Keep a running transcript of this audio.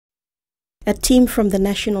A team from the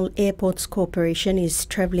National Airports Corporation is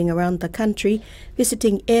travelling around the country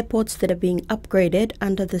visiting airports that are being upgraded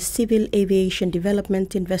under the Civil Aviation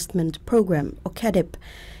Development Investment Programme, or CADIP.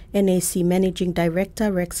 NAC Managing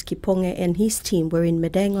Director Rex Kiponge and his team were in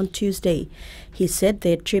Madang on Tuesday. He said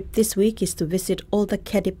their trip this week is to visit all the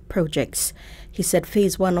CADIP projects. He said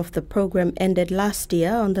Phase 1 of the program ended last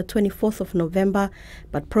year on the 24th of November,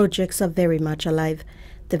 but projects are very much alive.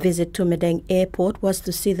 The visit to Madang Airport was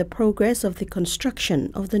to see the progress of the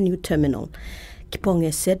construction of the new terminal.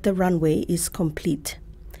 Kiponge said the runway is complete.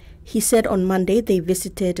 He said on Monday they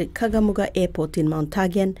visited Kagamuga Airport in Mount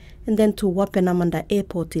Tagian and then to Wapenamanda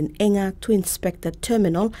Airport in Enga to inspect the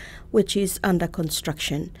terminal, which is under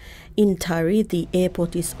construction. In Tari, the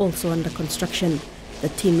airport is also under construction. The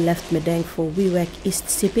team left Madang for Wewak East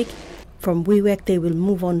Sepik. From Wewak, they will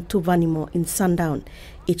move on to Vanimo in Sundown.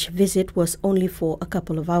 Each visit was only for a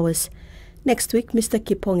couple of hours. Next week, Mr.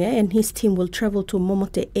 Kiponge and his team will travel to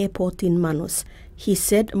Momote Airport in Manus. He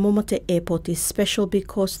said Momote Airport is special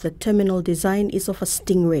because the terminal design is of a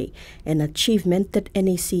stingray, an achievement that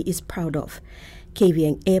NAC is proud of.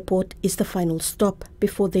 KVN Airport is the final stop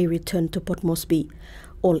before they return to Port Moresby.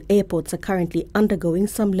 All airports are currently undergoing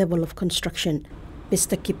some level of construction.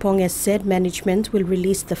 Mr. Kiponge said management will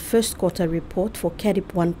release the first quarter report for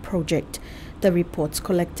CADIP 1 project. The reports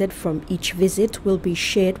collected from each visit will be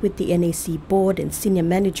shared with the NAC board and senior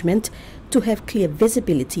management to have clear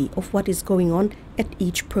visibility of what is going on at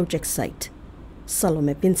each project site.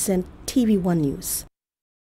 Salome Vincent, TV1 News.